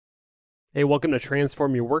Hey, welcome to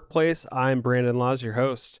Transform Your Workplace. I'm Brandon Laws, your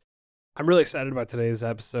host. I'm really excited about today's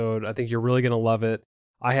episode. I think you're really going to love it.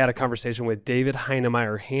 I had a conversation with David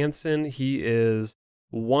Heinemeier Hansson. He is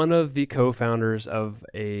one of the co-founders of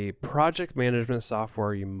a project management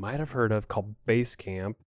software you might have heard of called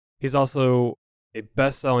Basecamp. He's also a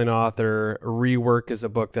best-selling author. Rework is a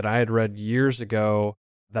book that I had read years ago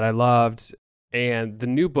that I loved. And the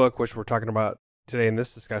new book, which we're talking about today in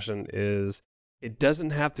this discussion, is It Doesn't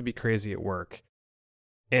Have to Be Crazy at Work.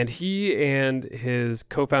 And he and his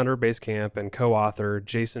co-founder of Basecamp and co-author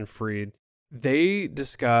Jason Fried, they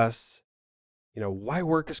discuss, why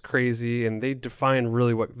work is crazy, and they define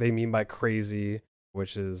really what they mean by crazy,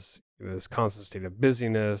 which is this constant state of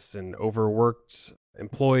busyness and overworked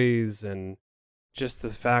employees, and just the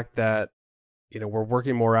fact that, we're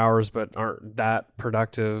working more hours but aren't that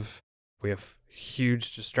productive. We have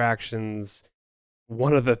huge distractions.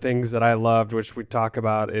 One of the things that I loved, which we talk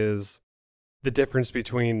about, is the difference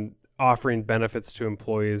between offering benefits to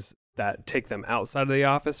employees that take them outside of the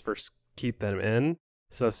office versus keep them in.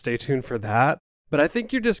 So stay tuned for that. But I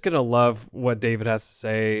think you're just going to love what David has to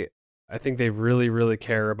say. I think they really, really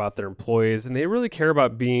care about their employees, and they really care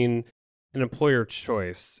about being an employer of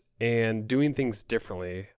choice and doing things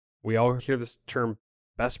differently. We all hear this term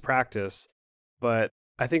best practice, but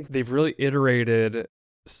I think they've really iterated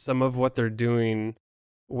some of what they're doing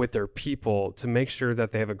with their people to make sure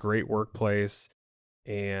that they have a great workplace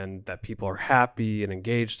and that people are happy and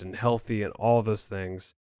engaged and healthy and all those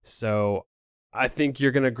things. So I think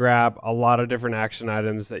you're going to grab a lot of different action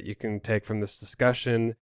items that you can take from this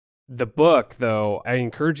discussion. The book, though, I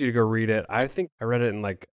encourage you to go read it. I think I read it in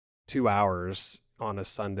like 2 hours on a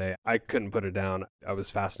Sunday. I couldn't put it down. I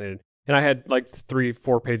was fascinated. And I had like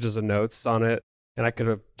 3-4 pages of notes on it. And I could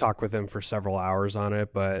have talked with him for several hours on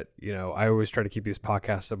it, but, I always try to keep these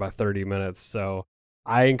podcasts about 30 minutes. So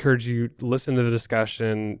I encourage you to listen to the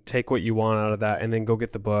discussion, take what you want out of that, and then go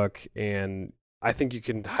get the book. And I think you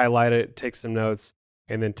can highlight it, take some notes,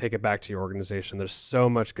 and then take it back to your organization. There's so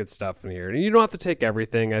much good stuff in here. And you don't have to take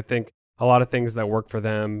everything. I think a lot of things that work for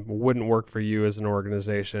them wouldn't work for you as an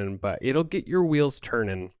organization, but it'll get your wheels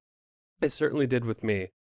turning. It certainly did with me.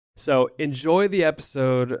 So enjoy the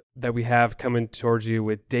episode that we have coming towards you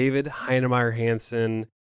with David Heinemeier Hansson,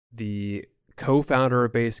 the co-founder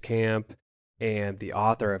of Basecamp and the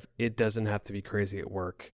author of It Doesn't Have to Be Crazy at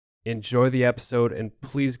Work. Enjoy the episode, and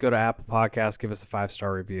please go to Apple Podcasts, give us a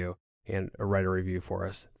 5-star review, and write a review for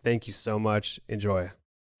us. Thank you so much. Enjoy.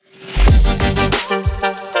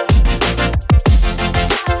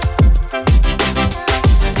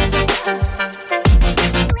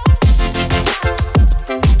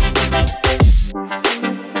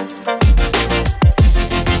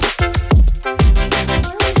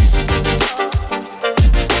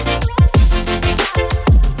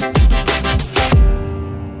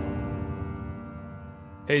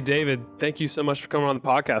 Hey, David, thank you so much for coming on the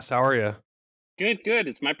podcast. How are you? Good.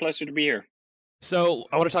 It's my pleasure to be here. So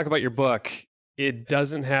I want to talk about your book. It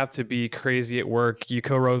Doesn't Have to Be Crazy at Work. You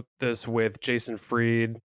co-wrote this with Jason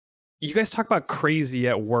Fried. You guys talk about crazy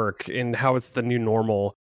at work and how it's the new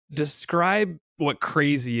normal. Describe what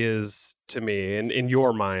crazy is to me in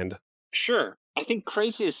your mind. Sure. I think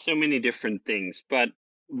crazy is so many different things, but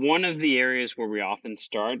one of the areas where we often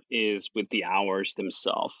start is with the hours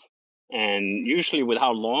themselves, and usually with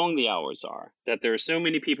how long the hours are. That there are so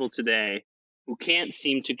many people today who can't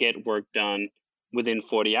seem to get work done within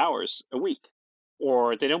 40 hours a week,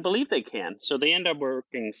 or they don't believe they can. So they end up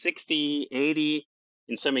working 60, 80,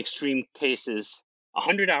 in some extreme cases,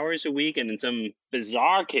 100 hours a week, and in some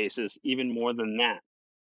bizarre cases, even more than that.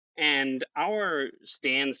 And our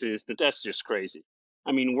stance is that that's just crazy.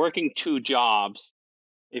 I mean, working 2 jobs,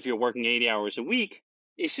 if you're working 80 hours a week,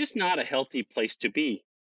 it's just not a healthy place to be.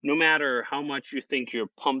 No matter how much you think you're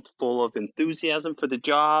pumped full of enthusiasm for the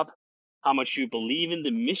job, how much you believe in the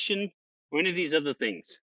mission, or any of these other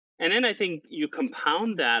things. And then I think you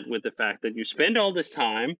compound that with the fact that you spend all this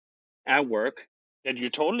time at work, that you're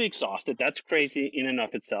totally exhausted. That's crazy in and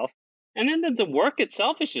of itself. And then that the work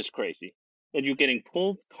itself is just crazy, that you're getting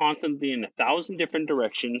pulled constantly in 1,000 different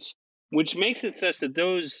directions, which makes it such that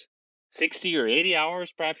those 60 or 80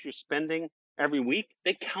 hours perhaps you're spending every week,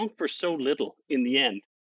 they count for so little in the end,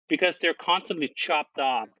 because they're constantly chopped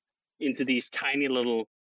off into these tiny little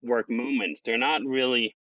work moments. They're not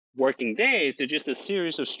really working days, they're just a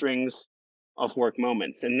series of strings of work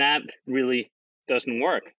moments, and that really doesn't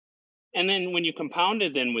work. And then when you compound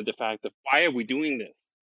it then with the fact of why are we doing this?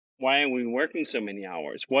 Why are we working so many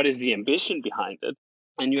hours? What is the ambition behind it?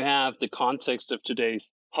 And you have the context of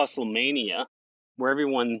today's hustle mania, where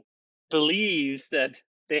everyone believes that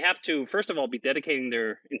they have to, first of all, be dedicating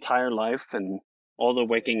their entire life and all the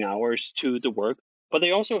waking hours to the work, but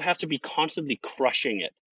they also have to be constantly crushing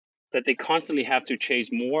it, that they constantly have to chase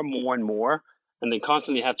more, more, and more, and they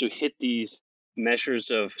constantly have to hit these measures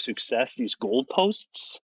of success, these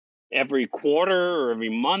goalposts, every quarter or every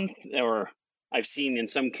month. Or I've seen in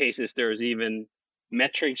some cases there's even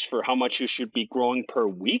metrics for how much you should be growing per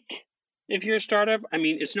week if you're a startup. I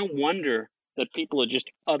mean, it's no wonder that people are just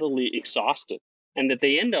utterly exhausted and that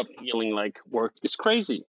they end up feeling like work is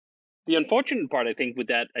crazy. The unfortunate part, I think, with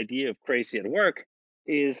that idea of crazy at work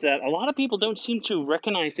is that a lot of people don't seem to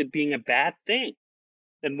recognize it being a bad thing.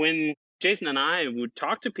 That when Jason and I would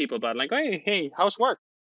talk to people about, like, hey, how's work?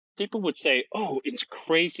 People would say, oh, it's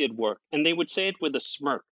crazy at work. And they would say it with a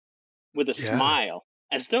smirk, with a Yeah. smile,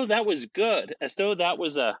 as though that was good, as though that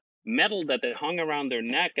was a medal that they hung around their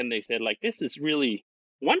neck. And they said, like, this is really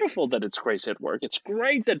wonderful that it's crazy at work. It's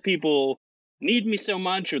great that people need me so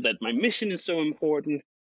much, or that my mission is so important.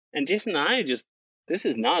 And Jason and I just, this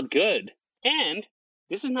is not good. And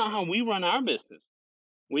this is not how we run our business.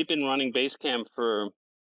 We've been running Basecamp for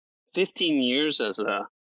 15 years as a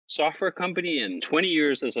software company and 20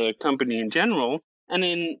 years as a company in general. And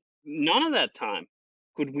in none of that time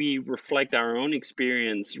could we reflect our own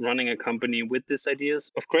experience running a company with this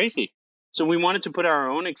ideas of crazy. So we wanted to put our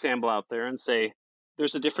own example out there and say,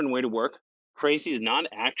 there's a different way to work. Crazy is not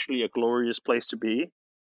actually a glorious place to be.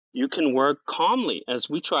 You can work calmly, as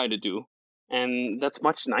we try to do, and that's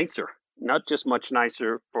much nicer. Not just much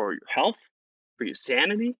nicer for your health, for your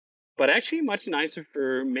sanity, but actually much nicer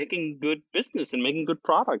for making good business and making good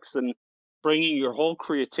products and bringing your whole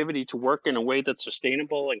creativity to work in a way that's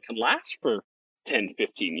sustainable and can last for 10,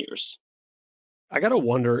 15 years. I got to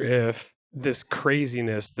wonder if this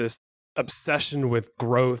craziness, this obsession with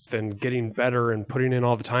growth and getting better and putting in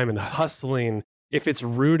all the time and hustling, if it's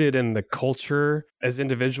rooted in the culture as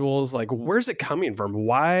individuals, like where's it coming from?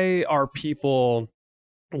 Why are people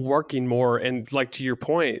working more? And like to your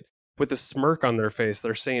point, with a smirk on their face,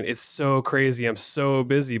 they're saying it's so crazy, I'm so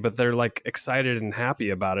busy, but they're like excited and happy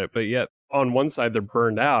about it. But yet on one side, they're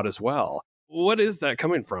burned out as well. What is that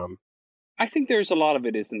coming from? I think there's a lot of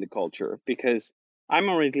it is in the culture because I'm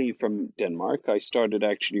originally from Denmark. I started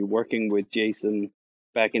actually working with Jason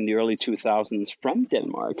back in the early 2000s from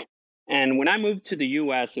Denmark. And when I moved to the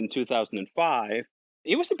US in 2005,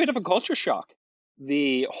 it was a bit of a culture shock.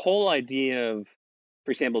 The whole idea of,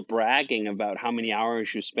 for example, bragging about how many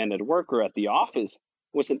hours you spend at work or at the office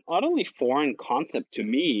was an utterly foreign concept to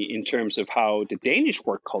me in terms of how the Danish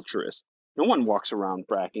work culture is. No one walks around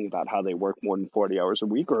bragging about how they work more than 40 hours a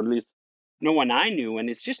week, or at least no one I knew, and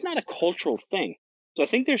it's just not a cultural thing. So I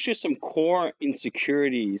think there's just some core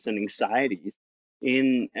insecurities and anxieties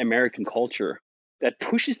in American culture that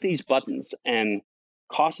pushes these buttons and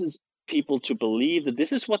causes people to believe that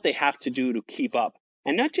this is what they have to do to keep up,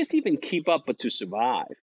 and not just even keep up, but to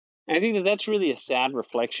survive. And I think that that's really a sad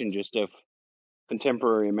reflection just of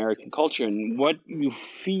contemporary American culture and what you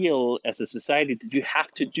feel as a society that you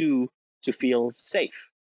have to do to feel safe.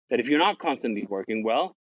 That if you're not constantly working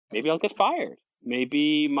well, maybe I'll get fired.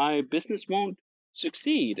 Maybe my business won't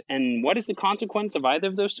succeed. And what is the consequence of either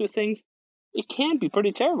of those two things? It can be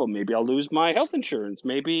pretty terrible. Maybe I'll lose my health insurance.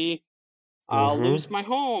 Maybe I'll Hmm. lose my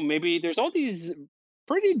home. Maybe there's all these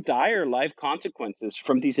pretty dire life consequences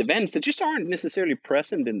from these events that just aren't necessarily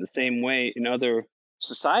present in the same way in other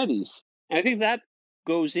societies. And I think that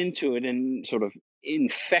goes into it and sort of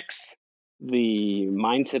infects the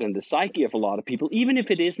mindset and the psyche of a lot of people, even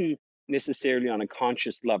if it isn't necessarily on a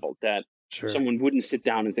conscious level, that Sure. someone wouldn't sit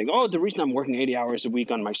down and think, oh, the reason I'm working 80 hours a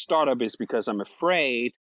week on my startup is because I'm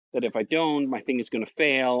afraid that if I don't, my thing is going to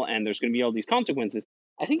fail and there's going to be all these consequences.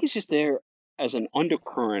 I think it's just there as an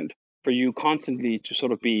undercurrent for you constantly to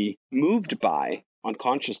sort of be moved by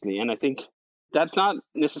unconsciously. And I think that's not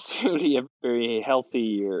necessarily a very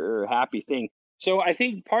healthy or happy thing. So I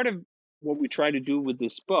think part of what we try to do with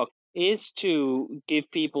this book is to give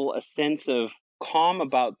people a sense of calm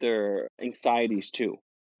about their anxieties too,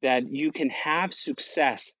 that you can have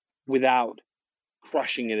success without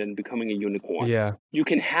crushing it and becoming a unicorn. Yeah. You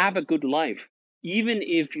can have a good life, even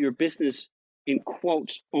if your business, in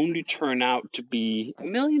quotes, only turn out to be $1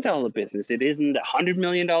 million business. It isn't $100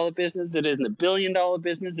 million business. It isn't $1 billion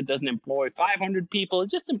business. It doesn't employ 500 people.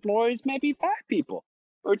 It just employs maybe 5 people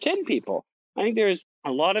or 10 people. I think there's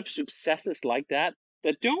a lot of successes like that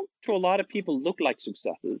that don't, to a lot of people, look like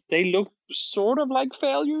successes. They look sort of like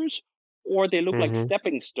failures, or they look like Hmm.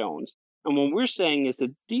 stepping stones. And what we're saying is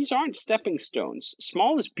that these aren't stepping stones.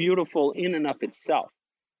 Small is beautiful in and of itself.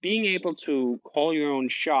 Being able to call your own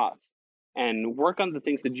shots and work on the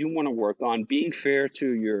things that you want to work on, being fair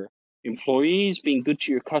to your employees, being good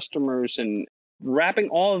to your customers, and wrapping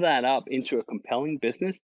all of that up into a compelling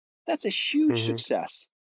business, that's a huge Hmm. success.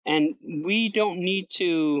 And we don't need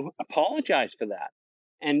to apologize for that.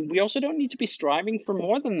 And we also don't need to be striving for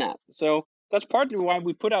more than that. So that's partly why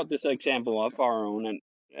we put out this example of our own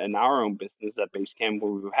and our own business at Basecamp,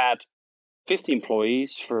 where we've had 50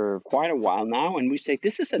 employees for quite a while now. And we say,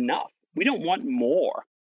 this is enough. We don't want more.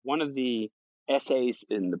 One of the essays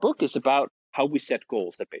in the book is about how we set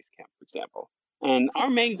goals at Basecamp, for example. And our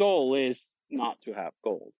main goal is not to have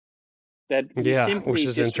goals, that we Yeah, which simply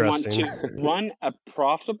is just want interesting. to run a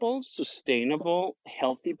profitable, sustainable,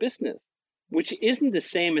 healthy business, which isn't the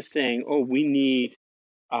same as saying, oh, we need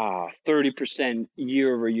 30%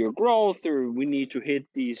 year over year growth, or we need to hit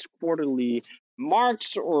these quarterly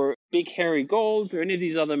marks, or big hairy goals, or any of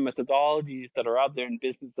these other methodologies that are out there in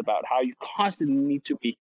business about how you constantly need to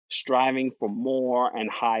be striving for more and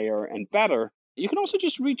higher and better. You can also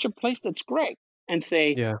just reach a place that's great and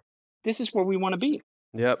say, Yeah. this is where we want to be.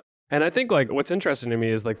 Yep. And I think like what's interesting to me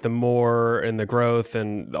is like the more and the growth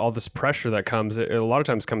and all this pressure that comes, it a lot of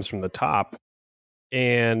times comes from the top.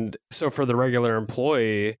 And so for the regular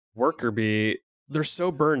employee, worker bee, they're so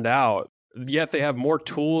burned out, yet they have more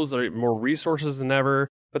tools or more resources than ever,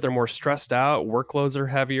 but they're more stressed out. Workloads are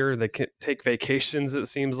heavier. They can take vacations, it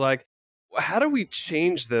seems like. How do we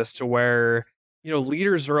change this to where,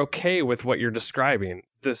 leaders are okay with what you're describing?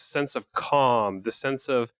 This sense of calm, the sense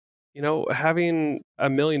of, having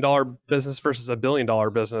 $1 million business versus $1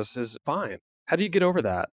 billion business is fine. How do you get over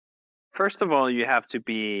that? First of all, you have to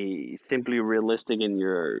be simply realistic in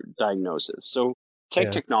your diagnosis. So, take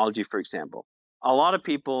Yeah. technology, for example. A lot of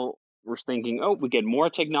people were thinking, oh, we get more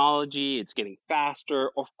technology, it's getting faster.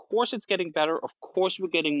 Of course, it's getting better. Of course, we're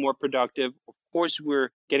getting more productive. Of course, we're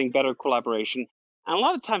getting better collaboration. And a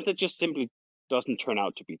lot of times that just simply doesn't turn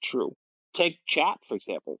out to be true. Take chat, for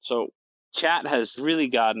example. So, chat has really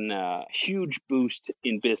gotten a huge boost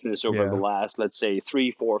in business over the Yeah. last, let's say,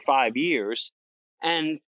 3, 4, 5 years.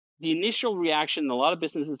 And the initial reaction a lot of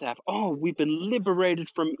businesses have, oh, we've been liberated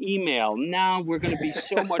from email. Now we're going to be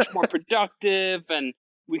so much more productive, and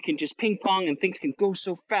we can just ping pong and things can go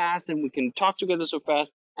so fast and we can talk together so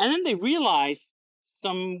fast. And then they realize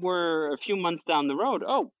somewhere a few months down the road,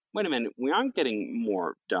 oh, wait a minute, we aren't getting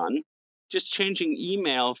more done. Just changing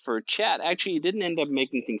email for chat actually didn't end up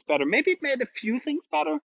making things better. Maybe it made a few things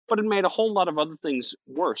better, but it made a whole lot of other things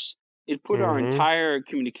worse. It put our Hmm. entire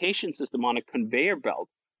communication system on a conveyor belt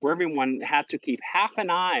where everyone had to keep half an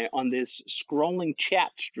eye on this scrolling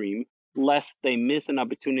chat stream lest they miss an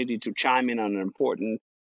opportunity to chime in on an important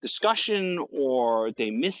discussion, or they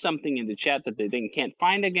miss something in the chat that they then can't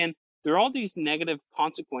find again. There are all these negative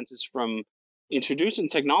consequences from introducing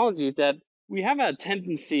technology that we have a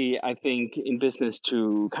tendency, I think, in business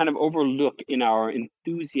to kind of overlook in our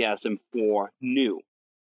enthusiasm for new.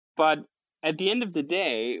 But at the end of the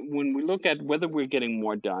day, when we look at whether we're getting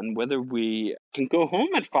more done, whether we can go home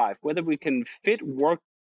at 5, whether we can fit work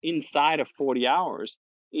inside of 40 hours,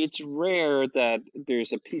 it's rare that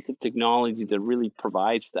there's a piece of technology that really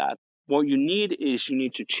provides that. What you need is you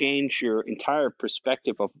need to change your entire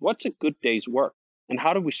perspective of what's a good day's work and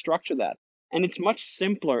how do we structure that. And it's much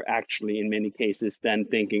simpler, actually, in many cases, than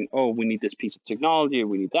thinking, oh, we need this piece of technology or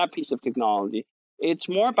we need that piece of technology. It's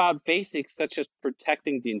more about basics such as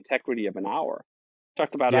protecting the integrity of an hour.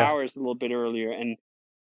 Talked about Yeah. hours a little bit earlier, and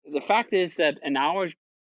the fact is that an hour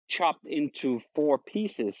chopped into 4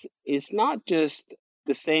 pieces is not just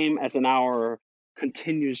the same as an hour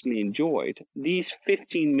continuously enjoyed. These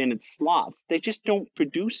 15-minute slots, they just don't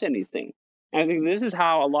produce anything. And I think this is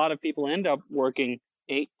how a lot of people end up working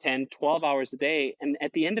 8, 10, 12 hours a day, and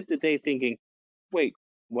at the end of the day thinking, wait,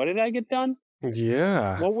 what did I get done?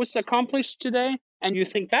 Yeah. What was accomplished today? And you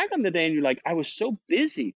think back on the day and you're like, I was so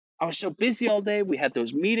busy. I was so busy all day. We had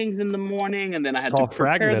those meetings in the morning, and then I had to All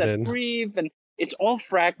prepare that fragmented. brief, and it's all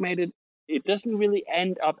fragmented. It doesn't really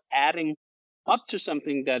end up adding up to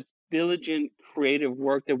something that's diligent, creative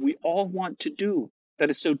work that we all want to do, that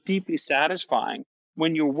is so deeply satisfying.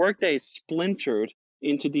 When your workday is splintered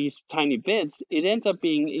into these tiny bits, it ends up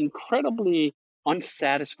being incredibly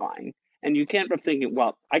unsatisfying. And you can't be thinking,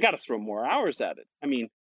 well, I got to throw more hours at it. I mean,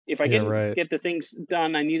 if I Yeah, didn't right. get the things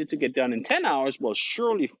done I needed to get done in 10 hours, well,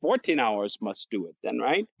 surely 14 hours must do it then,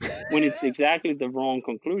 right? When it's exactly the wrong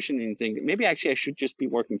conclusion, and you think maybe actually I should just be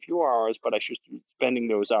working fewer hours, but I should be spending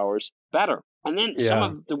those hours better. And then some Yeah.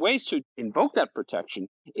 of the ways to invoke that protection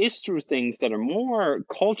is through things that are more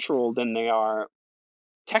cultural than they are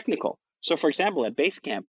technical. So, for example, at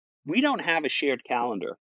Basecamp, we don't have a shared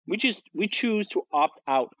calendar. We choose to opt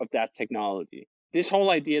out of that technology. This whole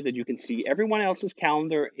idea that you can see everyone else's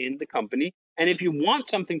calendar in the company, And if you want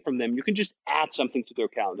something from them, you can just add something to their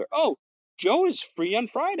calendar. Oh, Joe is free on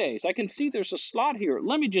Fridays. I can see there's a slot here.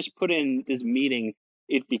 Let me just put in this meeting.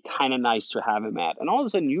 It'd be kind of nice to have him at. And all of a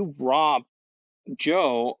sudden, you've robbed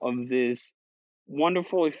Joe of this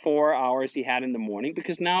wonderful 4 hours he had in the morning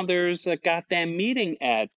because now there's a goddamn meeting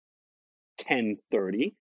at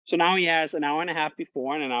 10:30. So now he has an hour and a half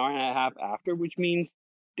before and an hour and a half after, which means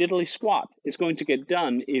diddly squat is going to get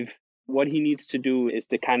done if what he needs to do is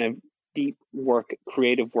the kind of deep work,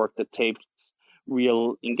 creative work that takes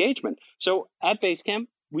real engagement. So at Basecamp,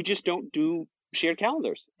 we just don't do shared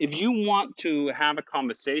calendars. If you want to have a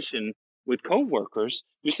conversation with coworkers,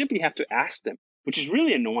 you simply have to ask them, which is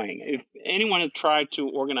really annoying. If anyone has tried to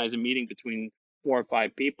organize a meeting between 4 or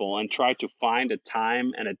 5 people and try to find a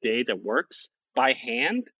time and a day that works by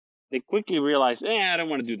hand, they quickly realize, I don't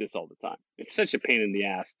want to do this all the time. It's such a pain in the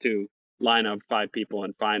ass to line up 5 people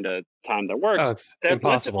and find a time that works. Oh, it's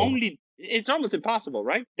impossible. It's almost impossible,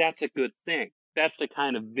 right? That's a good thing. That's the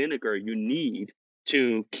kind of vinegar you need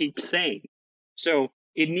to keep sane. So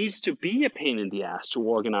it needs to be a pain in the ass to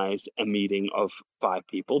organize a meeting of 5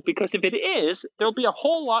 people, because if it is, there'll be a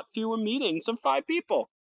whole lot fewer meetings of 5 people,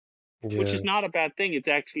 which is not a bad thing. It's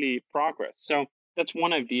actually progress. So that's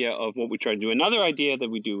one idea of what we try to do. Another idea that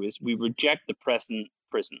we do is we reject the present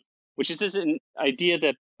prison, which is this idea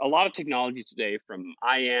that a lot of technology today, from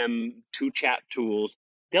IM to chat tools,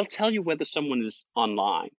 they'll tell you whether someone is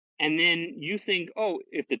online. And then you think, oh,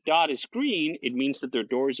 if the dot is green, it means that their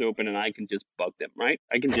door is open and I can just bug them, right?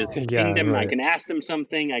 I can just ping them, right. I can ask them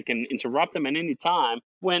something, I can interrupt them at any time.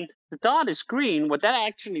 When the dot is green, what that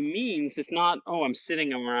actually means is not, oh, I'm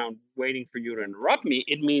sitting around waiting for you to interrupt me.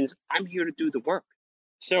 It means I'm here to do the work.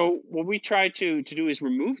 So what we try to do is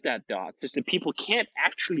remove that dot so that people can't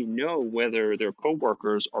actually know whether their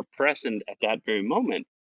coworkers are present at that very moment,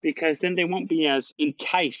 because then they won't be as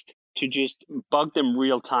enticed to just bug them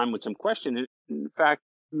real time with some question. In fact,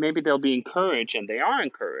 maybe they'll be encouraged, and they are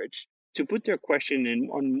encouraged, to put their question in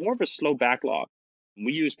on more of a slow backlog.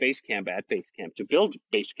 We use Basecamp at Basecamp to build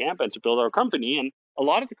Basecamp and to build our company. And a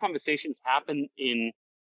lot of the conversations happen in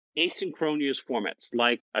asynchronous formats,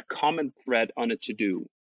 like a comment thread on a to-do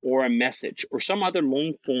or a message or some other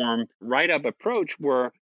long form write-up approach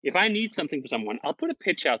where if I need something for someone, I'll put a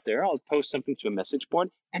pitch out there, I'll post something to a message board,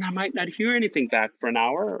 and I might not hear anything back for an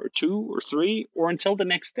hour or 2 or 3 or until the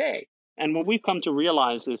next day. And what we've come to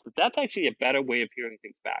realize is that that's actually a better way of hearing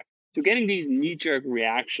things back. So getting these knee-jerk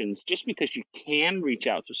reactions just because you can reach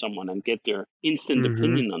out to someone and get their instant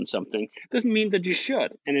opinion on something doesn't mean that you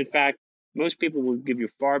should. And in fact, most people will give you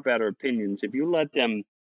far better opinions if you let them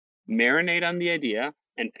marinate on the idea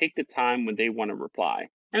and pick the time when they want to reply.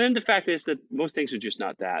 And then the fact is that most things are just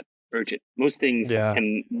not that urgent. Most things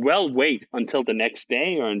can well wait until the next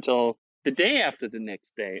day or until the day after the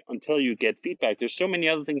next day until you get feedback. There's so many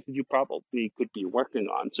other things that you probably could be working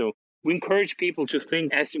on. So we encourage people to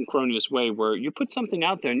think asynchronous way where you put something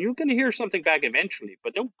out there and you're going to hear something back eventually,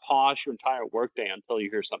 but don't pause your entire workday until you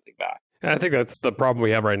hear something back. And I think that's the problem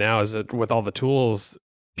we have right now is that with all the tools,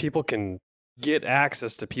 people can get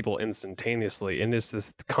access to people instantaneously, and it's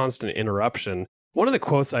this constant interruption. One of the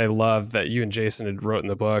quotes I love that you and Jason had wrote in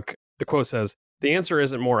the book, the quote says, "The answer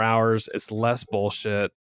isn't more hours, it's less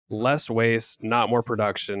bullshit, less waste, not more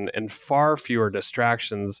production, and far fewer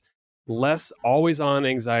distractions, less always on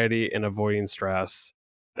anxiety and avoiding stress."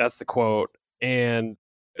 That's the quote. And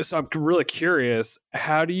so I'm really curious,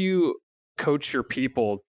 how do you coach your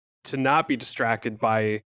people to not be distracted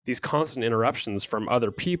by these constant interruptions from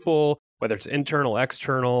other people, whether it's internal,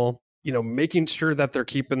 external, making sure that they're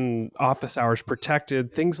keeping office hours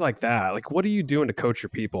protected, things like that? Like, what are you doing to coach your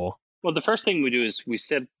people? Well, the first thing we do is we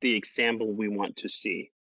set the example we want to see.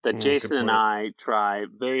 That Jason and I try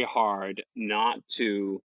very hard not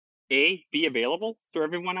to, be available to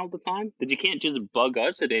everyone all the time. That you can't just bug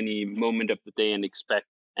us at any moment of the day and expect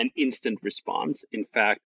an instant response. In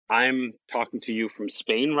fact, I'm talking to you from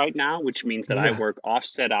Spain right now, which means that I work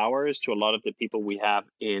offset hours to a lot of the people we have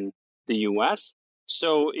in the US.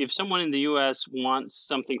 So if someone in the US wants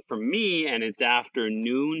something from me and it's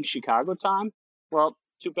afternoon Chicago time, well,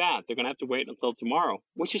 too bad. They're going to have to wait until tomorrow,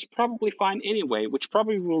 which is probably fine anyway, which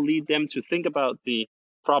probably will lead them to think about the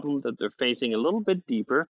problem that they're facing a little bit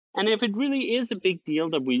deeper. And if it really is a big deal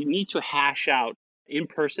that we need to hash out in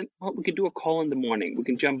person, well, we can do a call in the morning. We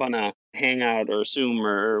can jump on a Hangout or Zoom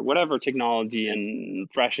or whatever technology and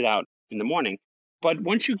thrash it out in the morning. But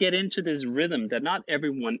once you get into this rhythm that not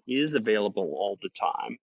everyone is available all the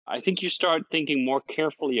time, I think you start thinking more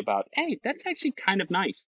carefully about, hey, that's actually kind of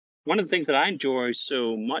nice. One of the things that I enjoy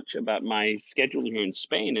so much about my schedule here in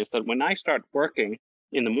Spain is that when I start working,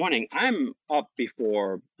 in the morning, I'm up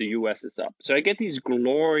before the US is up. So I get these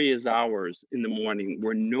glorious hours in the morning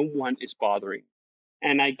where no one is bothering,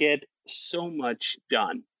 and I get so much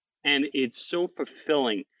done. And it's so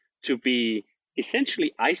fulfilling to be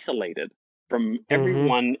essentially isolated from Mm-hmm.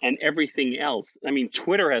 everyone and everything else. I mean,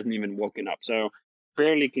 Twitter hasn't even woken up, so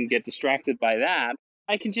barely can get distracted by that.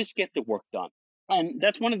 I can just get the work done. And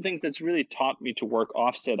that's one of the things that's really taught me to work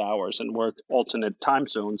offset hours and work alternate time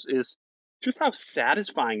zones is just how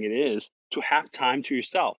satisfying it is to have time to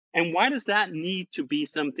yourself. And why does that need to be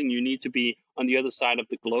something you need to be on the other side of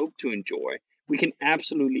the globe to enjoy? We can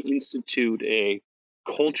absolutely institute a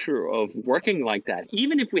culture of working like that,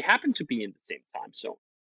 even if we happen to be in the same time zone,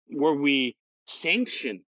 where we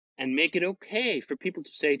sanction and make it okay for people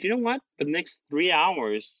to say, do you know what? For the next 3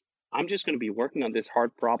 hours, I'm just going to be working on this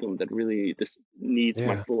hard problem that really this needs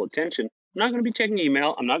my Yeah. full attention. I'm not going to be checking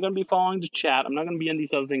email. I'm not going to be following the chat. I'm not going to be on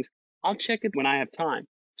these other things. I'll check it when I have time.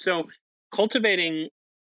 So cultivating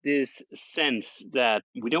this sense that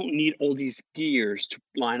we don't need all these gears to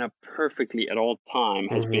line up perfectly at all time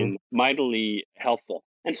has Mm-hmm. been mightily helpful.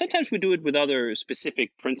 And sometimes we do it with other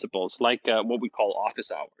specific principles, like what we call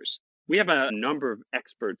office hours. We have a number of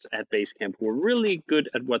experts at Basecamp who are really good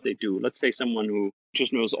at what they do. Let's say someone who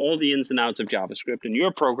just knows all the ins and outs of JavaScript, and you're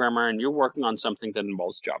a programmer and you're working on something that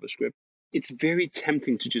involves JavaScript. It's very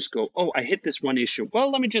tempting to just go, oh, I hit this one issue.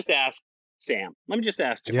 Well, let me just ask Sam. Let me just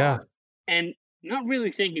ask Yeah. Jafar. And not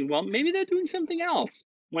really thinking, well, maybe they're doing something else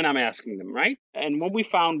when I'm asking them, right? And what we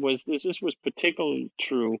found was this was particularly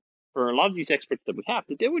true for a lot of these experts that we have,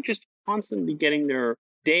 that they were just constantly getting their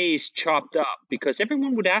days chopped up because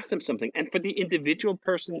everyone would ask them something. And for the individual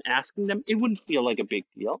person asking them, it wouldn't feel like a big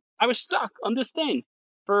deal. I was stuck on this thing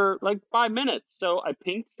for like 5 minutes. So I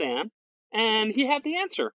pinged Sam and he had the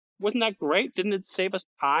answer. Wasn't that great? Didn't it save us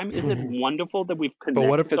time? Isn't it wonderful that we've But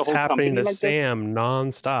what if connected the it's whole happening company to like this? Sam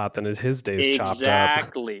nonstop and his day's chopped up?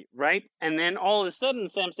 Exactly, right? And then all of a sudden,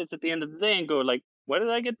 Sam sits at the end of the day and go like, "What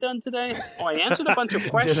did I get done today? Oh, I answered a bunch of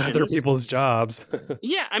Did other questions." people's jobs.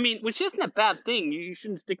 Yeah, I mean, which isn't a bad thing. You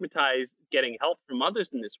shouldn't stigmatize getting help from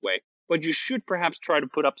others in this way, but you should perhaps try to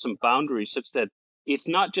put up some boundaries such that it's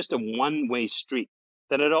not just a one-way street,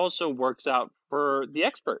 that it also works out for the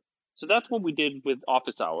expert. So that's what we did with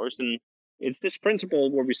office hours. And it's this principle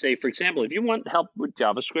where we say, for example, if you want help with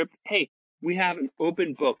JavaScript, hey, we have an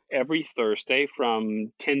open book every Thursday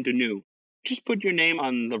from 10 to noon. Just put your name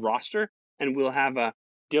on the roster and we'll have a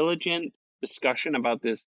diligent discussion about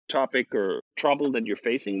this topic or trouble that you're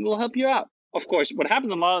facing, we'll help you out. Of course, what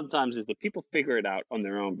happens a lot of times is that people figure it out on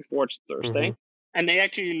their own before it's Hmm. Thursday, and they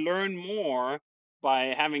actually learn more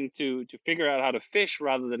by having to figure out how to fish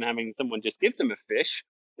rather than having someone just give them a fish.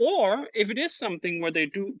 Or if it is something where they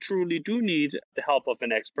do truly do need the help of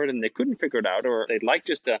an expert and they couldn't figure it out, or they'd like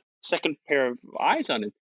just a second pair of eyes on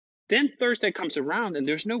it, then Thursday comes around and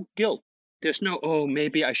there's no guilt. There's no, oh,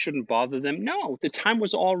 maybe I shouldn't bother them. No, the time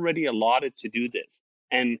was already allotted to do this.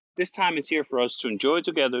 And this time is here for us to enjoy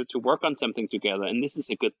together, to work on something together. And this is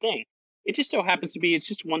a good thing. It just so happens to be it's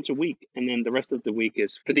just once a week. And then the rest of the week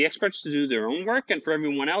is for the experts to do their own work and for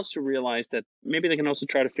everyone else to realize that maybe they can also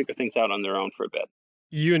try to figure things out on their own for a bit.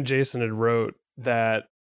 You and Jason had wrote that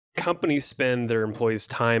companies spend their employees'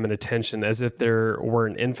 time and attention as if there were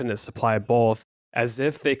an infinite supply of both, as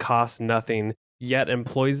if they cost nothing, yet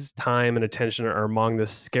employees' time and attention are among the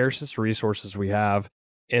scarcest resources we have.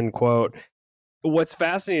 End quote. What's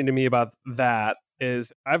fascinating to me about that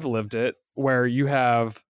is I've lived it where you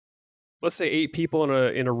have, let's say, 8 people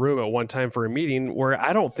in a room at one time for a meeting, where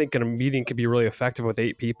I don't think a meeting could be really effective with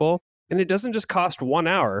 8 people. And it doesn't just cost 1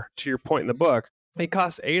 hour, to your point in the book. It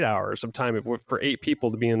costs 8 hours of time for 8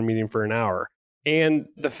 people to be in a meeting for an hour. And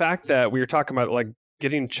the fact that we were talking about like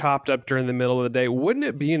getting chopped up during the middle of the day, wouldn't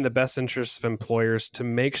it be in the best interest of employers to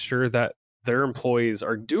make sure that their employees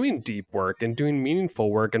are doing deep work and doing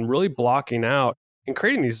meaningful work and really blocking out and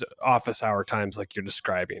creating these office hour times like you're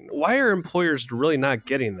describing? Why are employers really not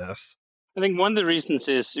getting this? I think one of the reasons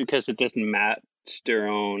is because it doesn't match their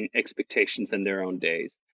own expectations and their own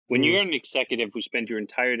days. When Mm, you're an executive who spend your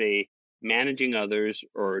entire day managing others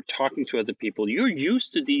or talking to other people, you're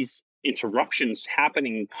used to these interruptions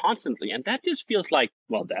happening constantly. And that just feels like,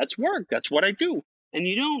 well, that's work. That's what I do. And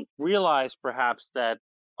you don't realize perhaps that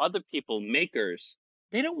other people, makers,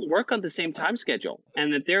 they don't work on the same time schedule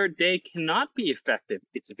and that their day cannot be effective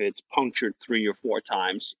if it's punctured 3 or 4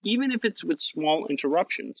 times, even if it's with small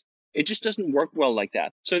interruptions. It just doesn't work well like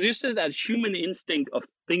that. So just that human instinct of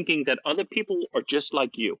thinking that other people are just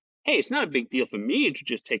like you. Hey, it's not a big deal for me to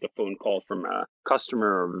just take a phone call from a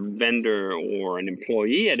customer or vendor or an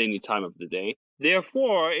employee at any time of the day.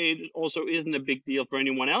 Therefore, it also isn't a big deal for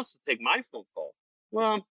anyone else to take my phone call.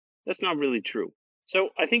 Well, that's not really true. So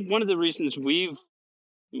I think one of the reasons we've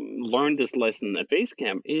learned this lesson at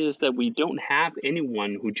Basecamp is that we don't have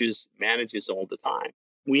anyone who just manages all the time.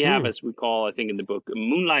 We have, Hmm. as we call, I think in the book,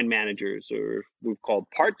 moonlight managers, or we've called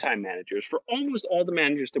part-time managers. For almost all the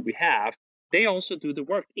managers that we have, they also do the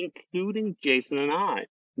work, including Jason and I.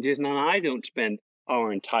 Jason and I don't spend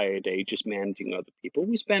our entire day just managing other people.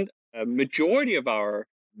 We spend a majority of our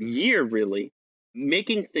year really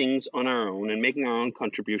making things on our own and making our own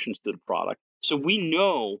contributions to the product. So we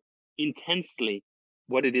know intensely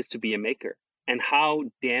what it is to be a maker and how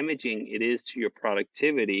damaging it is to your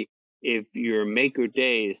productivity if your maker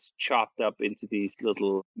day is chopped up into these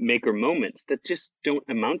little maker moments that just don't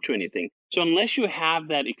amount to anything. So unless you have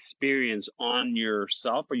that experience on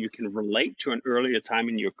yourself or you can relate to an earlier time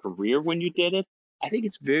in your career when you did it, I think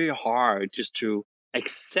it's very hard just to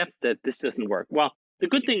accept that this doesn't work. Well, the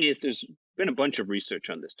good thing is there's been a bunch of research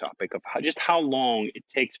on this topic of just how long it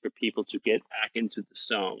takes for people to get back into the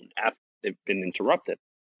zone after they've been interrupted.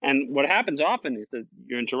 And what happens often is that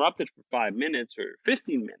you're interrupted for 5 minutes or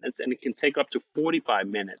 15 minutes, and it can take up to 45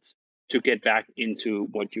 minutes to get back into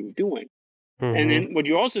what you were doing. And Hmm. then what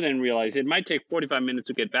you also then realize, it might take 45 minutes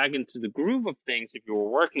to get back into the groove of things if you were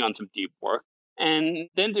working on some deep work. And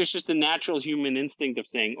then there's just the natural human instinct of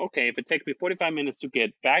saying, okay, if it takes me 45 minutes to get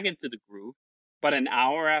back into the groove, but an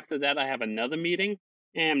hour after that I have another meeting,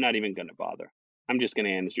 I'm not even going to bother. I'm just going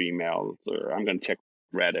to answer emails, or I'm going to check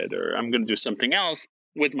Reddit, or I'm going to do something else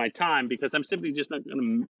with my time because I'm simply just not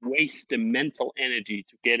going to waste the mental energy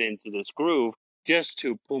to get into this groove just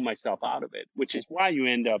to pull myself out of it, which is why you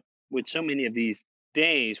end up with so many of these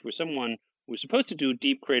days where someone who was supposed to do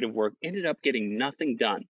deep creative work ended up getting nothing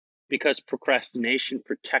done because procrastination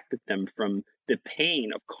protected them from the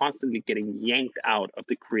pain of constantly getting yanked out of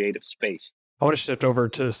the creative space. I want to shift over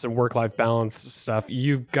to some work life balance stuff.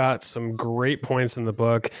 You've got some great points in the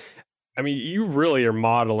book. I mean, you really are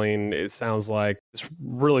modeling, it sounds like. It's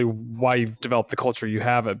really why you've developed the culture you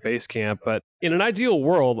have at Basecamp. But in an ideal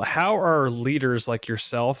world, how are leaders like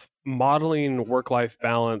yourself modeling work life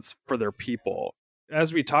balance for their people?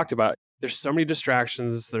 As we talked about, there's so many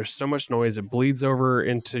distractions, there's so much noise, it bleeds over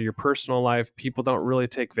into your personal life. People don't really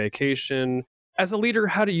take vacation. As a leader,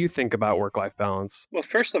 how do you think about work life balance? Well,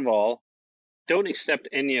 first of all, don't accept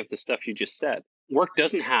any of the stuff you just said. Work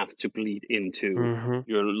doesn't have to bleed into Hmm.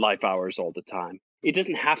 your life hours all the time. It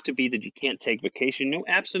doesn't have to be that you can't take vacation. No,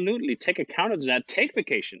 absolutely. Take account of that. Take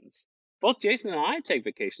vacations. Both Jason and I take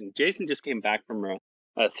vacations. Jason just came back from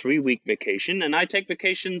a 3 week vacation, and I take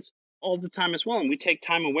vacations all the time as well. And we take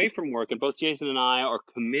time away from work. And both Jason and I are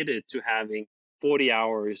committed to having 40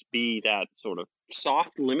 hours be that sort of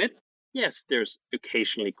soft limit. Yes, there's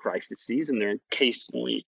occasionally crises and there are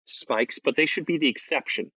occasionally spikes, but they should be the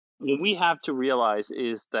exception. What we have to realize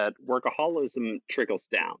is that workaholism trickles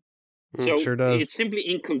down. So Sure does. it's simply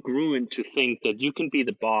incongruent to think that you can be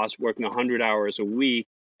the boss working 100 hours a week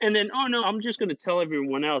and then, oh no, I'm just going to tell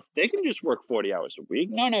everyone else they can just work 40 hours a week.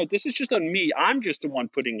 No, no, this is just on me. I'm just the one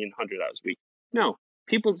putting in 100 hours a week. No,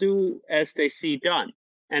 people do as they see done.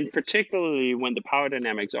 And particularly when the power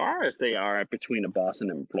dynamics are as they are between a boss and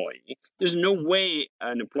an employee, there's no way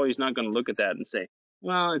an employee is not going to look at that and say,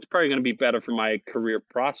 well, it's probably going to be better for my career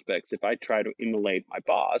prospects if I try to emulate my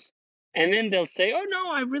boss. And then they'll say, oh,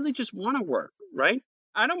 no, I really just want to work, right?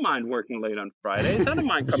 I don't mind working late on Fridays. I don't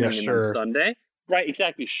mind Yeah, coming in on sure. Sunday. Right,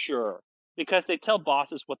 exactly, sure. Because they tell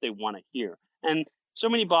bosses what they want to hear. And so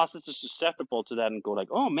many bosses are susceptible to that and go like,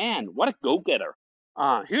 oh man, what a go-getter.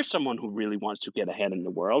 Here's someone who really wants to get ahead in the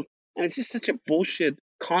world. And it's just such a bullshit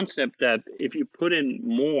concept that if you put in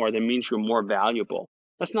more, that means you're more valuable.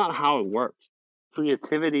 That's not how it works.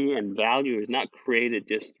 Creativity and value is not created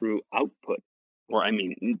just through output, or I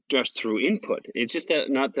mean, just through input. It's just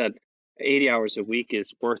not that 80 hours a week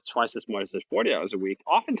is worth twice as much as 40 hours a week.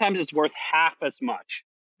 Oftentimes it's worth half as much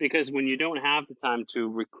because when you don't have the time to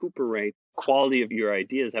recuperate, quality of your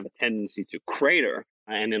ideas have a tendency to crater.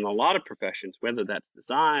 And in a lot of professions, whether that's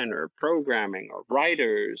design or programming or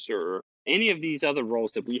writers or any of these other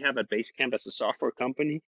roles that we have at Basecamp as a software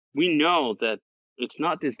company, we know that it's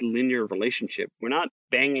not this linear relationship. We're not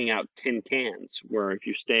banging out 10 cans where if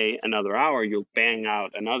you stay another hour, you'll bang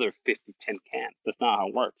out another 50 10 cans. That's not how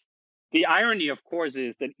it works. The irony, of course,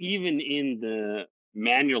 is that even in the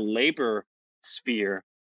manual labor sphere,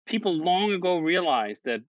 people long ago realized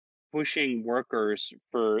that pushing workers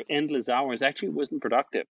for endless hours actually wasn't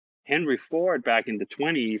productive. Henry Ford, back in the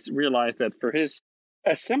 20s, realized that for his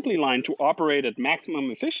assembly line to operate at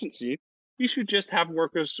maximum efficiency, he should just have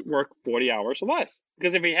workers work 40 hours less.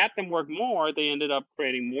 Because if he had them work more, they ended up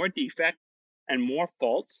creating more defects and more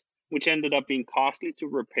faults, which ended up being costly to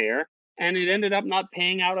repair and it ended up not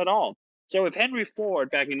paying out at all. So if Henry Ford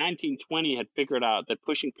back in 1920 had figured out that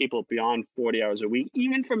pushing people beyond 40 hours a week,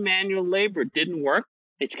 even for manual labor, didn't work,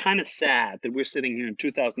 it's kind of sad that we're sitting here in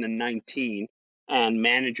 2019 and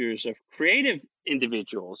managers of creative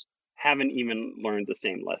individuals haven't even learned the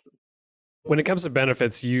same lesson. When it comes to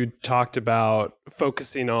benefits, you talked about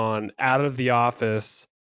focusing on out of the office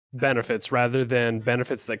benefits rather than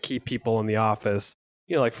benefits that keep people in the office,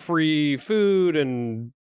 like free food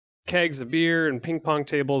and kegs of beer and ping pong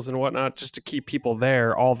tables and whatnot, just to keep people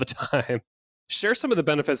there all the time. Share some of the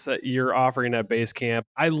benefits that you're offering at Basecamp.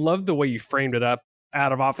 I love the way you framed it up,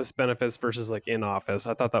 out of office benefits versus like in office.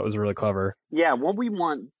 I thought that was really clever. Yeah, what we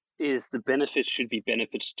want is the benefits should be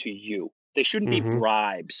benefits to you. They shouldn't be Mm-hmm.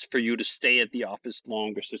 bribes for you to stay at the office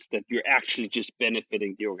longer such that you're actually just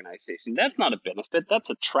benefiting the organization. That's not a benefit, that's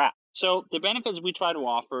a trap. So the benefits we try to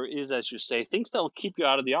offer is, as you say, things that will keep you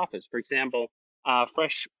out of the office. For example,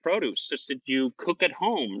 fresh produce, such that you cook at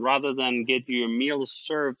home rather than get your meals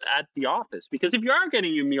served at the office. Because if you are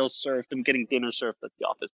getting your meals served and getting dinner served at the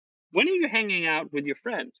office, when are you hanging out with your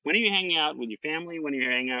friends? When are you hanging out with your family? When are you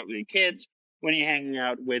hanging out with your kids? When are you hanging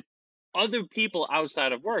out with other people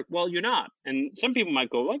outside of work? Well, you're not. And some people might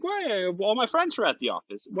go like, well, all my friends are at the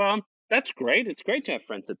office. Well, that's great. It's great to have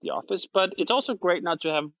friends at the office, but it's also great not to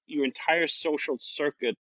have your entire social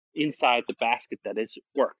circuit inside the basket that is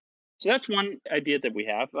work. So that's one idea that we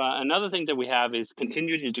have. Another thing that we have is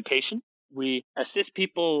continued education. We assist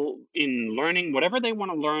people in learning whatever they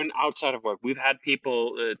want to learn outside of work. We've had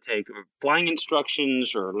people take flying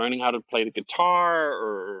instructions or learning how to play the guitar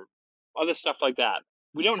or other stuff like that.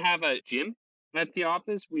 We don't have a gym at the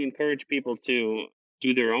office. We encourage people to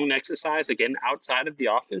do their own exercise, again, outside of the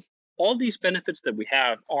office. All these benefits that we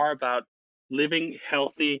have are about living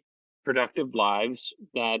healthy, productive lives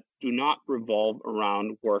that do not revolve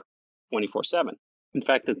around work 24/7. In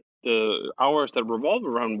fact, the hours that revolve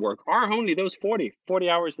around work are only those 40. 40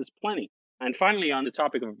 hours is plenty. And finally, on the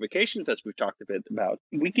topic of vacations, as we've talked a bit about,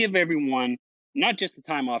 we give everyone not just the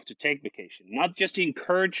time off to take vacation, not just the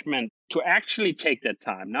encouragement to actually take that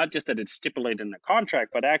time, not just that it's stipulated in the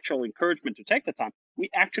contract, but actual encouragement to take the time. We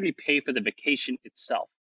actually pay for the vacation itself.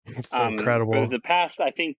 It's For incredible. the past,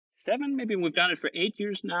 I think, 7, maybe we've done it for 8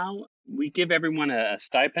 years now. We give everyone a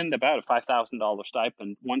stipend, about a $5,000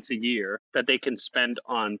 stipend once a year that they can spend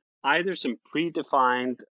on either some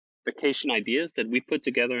predefined vacation ideas that we put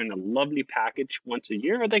together in a lovely package once a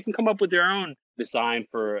year, or they can come up with their own design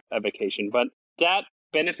for a vacation. But that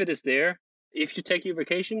benefit is there if you take your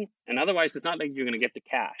vacation, and otherwise, it's not like you're going to get the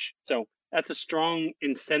cash. So that's a strong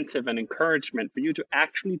incentive and encouragement for you to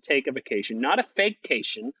actually take a vacation, not a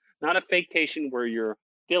fakecation, not a fakecation where you're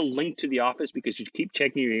still linked to the office because you keep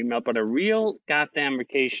checking your email, but a real goddamn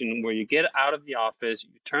vacation where you get out of the office,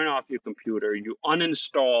 you turn off your computer, you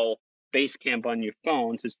uninstall Basecamp on your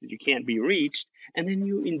phone so that you can't be reached, and then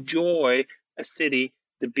you enjoy a city,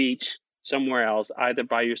 the beach, somewhere else, either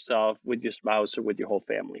by yourself, with your spouse, or with your whole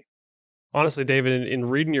family. Honestly, David, in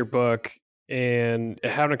reading your book and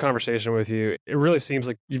having a conversation with you, it really seems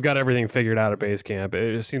like you've got everything figured out at Basecamp.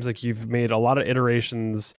 It seems like you've made a lot of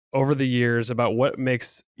iterations over the years about what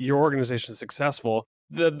makes your organization successful.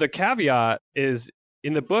 The caveat is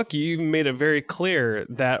in the book, you made it very clear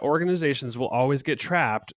that organizations will always get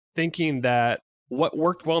trapped thinking that what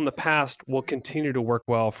worked well in the past will continue to work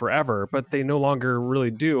well forever, but they no longer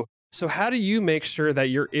really do. So, how do you make sure that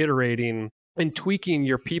you're iterating and tweaking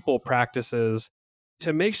your people practices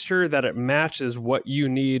to make sure that it matches what you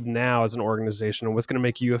need now as an organization and what's going to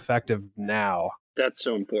make you effective now? That's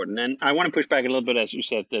so important. And I want to push back a little bit, as you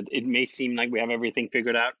said, that it may seem like we have everything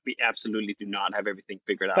figured out. We absolutely do not have everything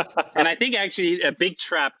figured out. And I think actually a big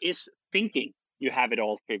trap is thinking you have it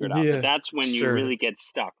all figured out. That Yeah, that's when you sure. really get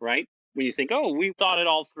stuck, right? When you think, oh, we thought it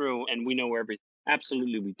all through and we know everything.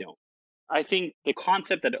 Absolutely, we don't. I think the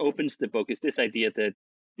concept that opens the book is this idea that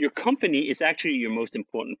your company is actually your most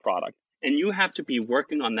important product, and you have to be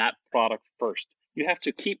working on that product first. You have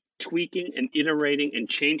to keep tweaking and iterating and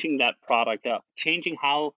changing that product up, changing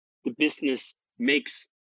how the business makes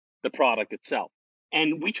the product itself.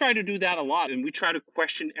 And we try to do that a lot, and we try to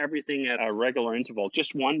question everything at a regular interval.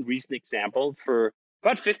 Just one recent example: for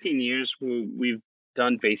about 15 years, we've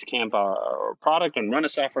done Basecamp, our product, and run a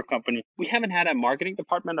software company. We haven't had a marketing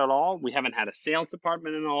department at all. We haven't had a sales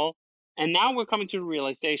department at all. And now we're coming to the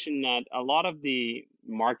realization that a lot of the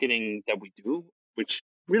marketing that we do, which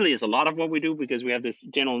really is a lot of what we do, because we have this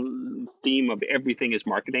general theme of everything is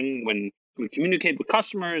marketing. When we communicate with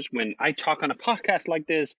customers, when I talk on a podcast like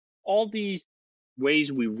this, all these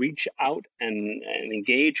ways we reach out and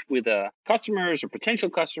engage with customers or potential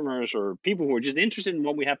customers or people who are just interested in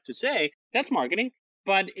what we have to say, that's marketing.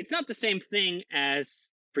 But it's not the same thing as,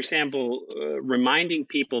 for example, reminding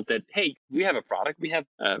people that, hey, we have a product. We have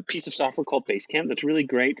a piece of software called Basecamp that's really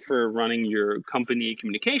great for running your company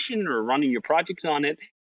communication or running your projects on it.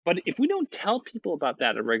 But if we don't tell people about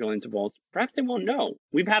that at regular intervals, perhaps they won't know.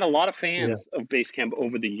 We've had a lot of fans of Basecamp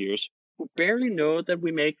over the years who barely know that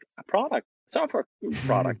we make a product, software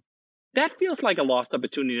product. That feels like a lost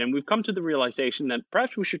opportunity. And we've come to the realization that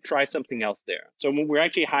perhaps we should try something else there. So what we're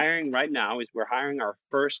actually hiring right now is we're hiring our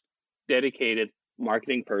first dedicated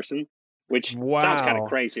marketing person, which sounds kind of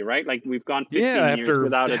crazy, right? Like we've gone 15 years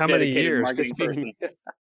without a dedicated marketing person.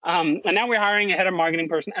 And now we're hiring a head of marketing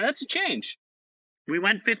person, and that's a change. We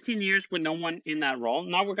went 15 years with no one in that role.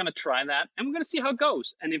 Now we're going to try that, and we're going to see how it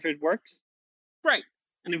goes. And if it works, great.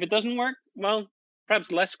 And if it doesn't work, well,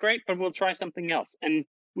 perhaps less great, but we'll try something else. And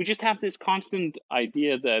we just have this constant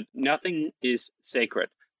idea that nothing is sacred.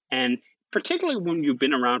 And particularly when you've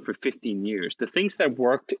been around for 15 years, the things that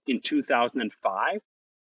worked in 2005,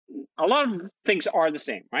 a lot of things are the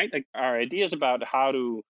same, right? Like our ideas about how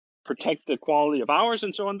to protect the quality of hours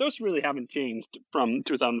and so on, those really haven't changed from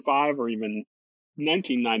 2005 or even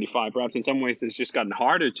 1995. Perhaps in some ways it's just gotten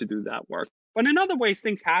harder to do that work. But in other ways,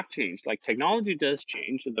 things have changed. Like technology does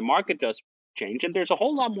change and the market does change. And there's a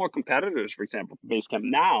whole lot more competitors, for example, for Basecamp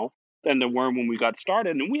now than there were when we got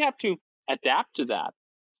started. And we have to adapt to that.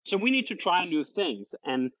 So we need to try new things.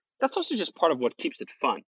 And that's also just part of what keeps it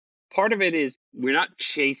fun. Part of it is we're not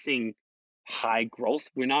chasing high growth.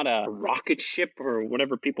 We're not a rocket ship or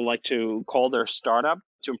whatever people like to call their startup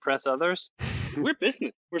to impress others. We're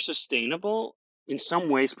business. We're sustainable, in some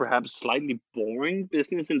ways, perhaps slightly boring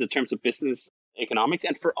business in the terms of business economics.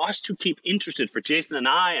 And for us to keep interested, for Jason and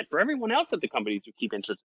I, and for everyone else at the company to keep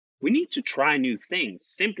interested, we need to try new things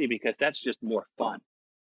simply because that's just more fun.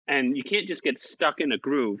 And you can't just get stuck in a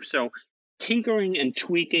groove. So tinkering and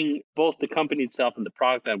tweaking both the company itself and the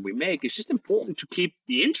product that we make is just important to keep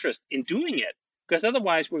the interest in doing it. Because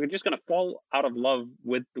otherwise, we're just going to fall out of love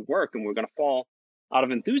with the work and we're going to fall out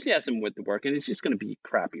of enthusiasm with the work. And it's just going to be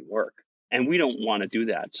crappy work. And we don't want to do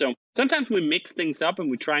that. So sometimes we mix things up and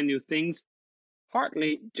we try new things,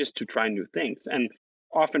 partly just to try new things. And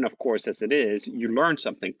often, of course, as it is, you learn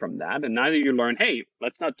something from that. And either you learn, hey,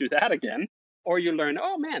 let's not do that again, or you learn,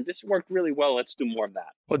 oh man, this worked really well. Let's do more of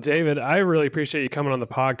that. Well, David, I really appreciate you coming on the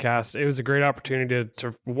podcast. It was a great opportunity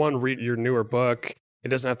to one, read your newer book. It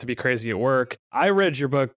doesn't have to be crazy at work. I read your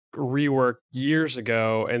book, Rework, years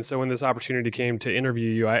ago. And so when this opportunity came to interview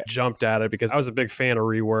you, I jumped at it because I was a big fan of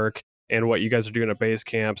Rework and what you guys are doing at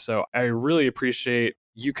Basecamp. So I really appreciate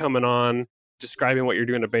you coming on, describing what you're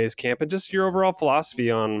doing at Basecamp and just your overall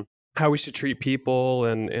philosophy on how we should treat people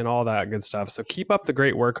and all that good stuff. So keep up the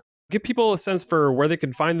great work. Give people a sense for where they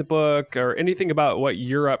can find the book or anything about what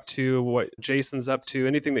you're up to, what Jason's up to,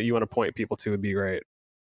 anything that you want to point people to would be great.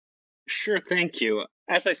 Sure, thank you.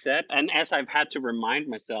 As I said, and as I've had to remind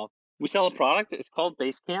myself, we sell a product. It's called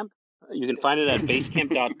Basecamp. You can find it at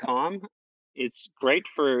basecamp.com. It's great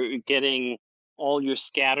for getting all your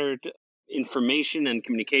scattered information and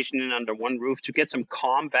communication in under one roof to get some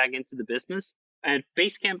calm back into the business. At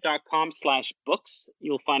basecamp.com/books,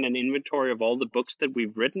 you'll find an inventory of all the books that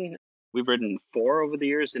we've written. We've written 4 over the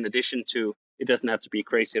years, in addition to It Doesn't Have to Be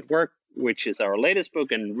Crazy at Work, which is our latest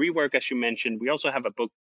book, and Rework, as you mentioned. We also have a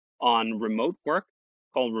book on remote work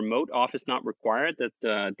called Remote Office Not Required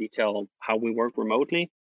that detail how we work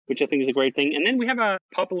remotely, which I think is a great thing. And then we have a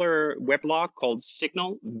popular weblog called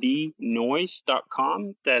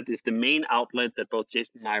signalthenoise.com that is the main outlet that both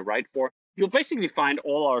Jason and I write for. You'll basically find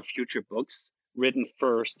all our future books written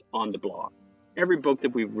first on the blog. Every book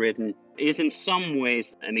that we've written is in some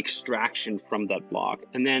ways an extraction from that blog.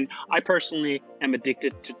 And then I personally am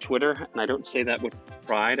addicted to Twitter, and I don't say that with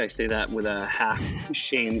pride. I say that with a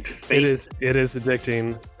half-shamed face. It is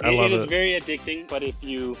addicting. I love it. It is very addicting, but if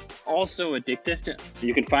you also addicted,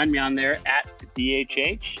 you can find me on there at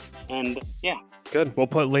DHH. And yeah. Good. We'll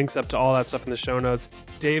put links up to all that stuff in the show notes.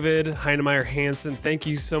 David Heinemeier Hansson, thank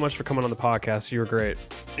you so much for coming on the podcast. You were great.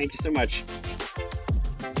 Thank you so much.